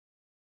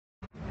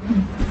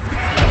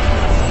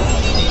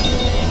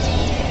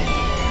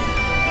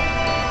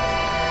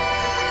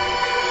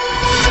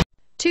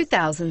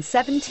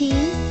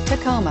2017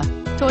 Tacoma.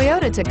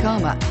 Toyota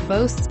Tacoma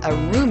boasts a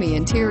roomy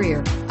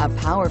interior, a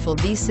powerful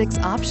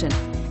V6 option,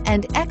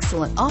 and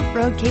excellent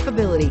off-road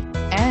capability,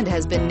 and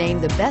has been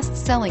named the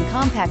best-selling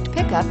compact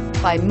pickup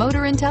by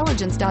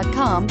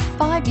MotorIntelligence.com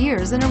 5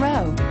 years in a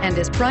row, and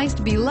is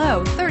priced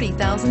below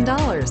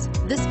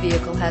 $30,000. This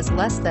vehicle has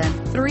less than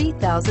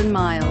 3,000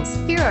 miles.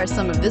 Here are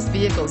some of this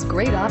vehicle's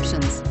great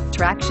options: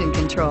 traction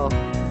control,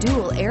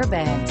 dual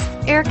airbags,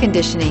 air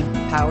conditioning,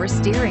 power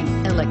steering,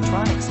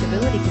 electronic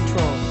stability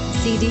control,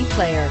 CD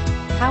player,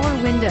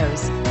 power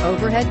windows,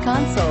 overhead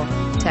console,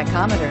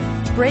 tachometer,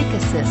 brake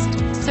assist.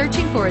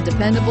 Searching for a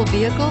dependable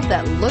vehicle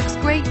that looks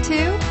great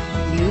too?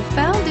 You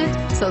found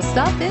it, so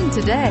stop in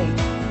today.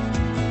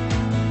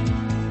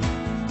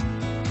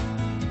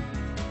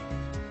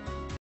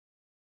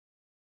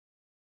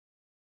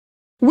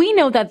 We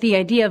know that the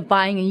idea of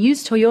buying a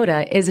used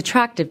Toyota is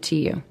attractive to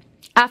you.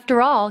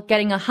 After all,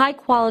 getting a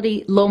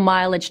high-quality,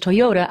 low-mileage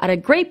Toyota at a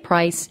great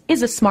price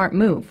is a smart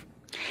move.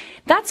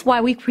 That's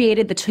why we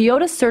created the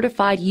Toyota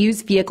Certified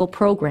Used Vehicle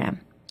Program.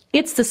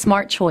 It's the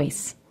smart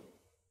choice.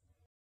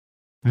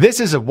 This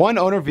is a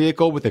one-owner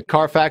vehicle with a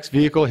Carfax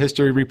Vehicle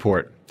History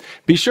Report.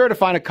 Be sure to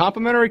find a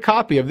complimentary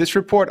copy of this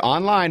report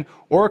online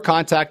or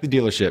contact the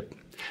dealership.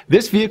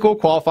 This vehicle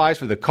qualifies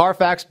for the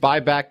Carfax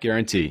Buyback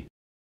Guarantee.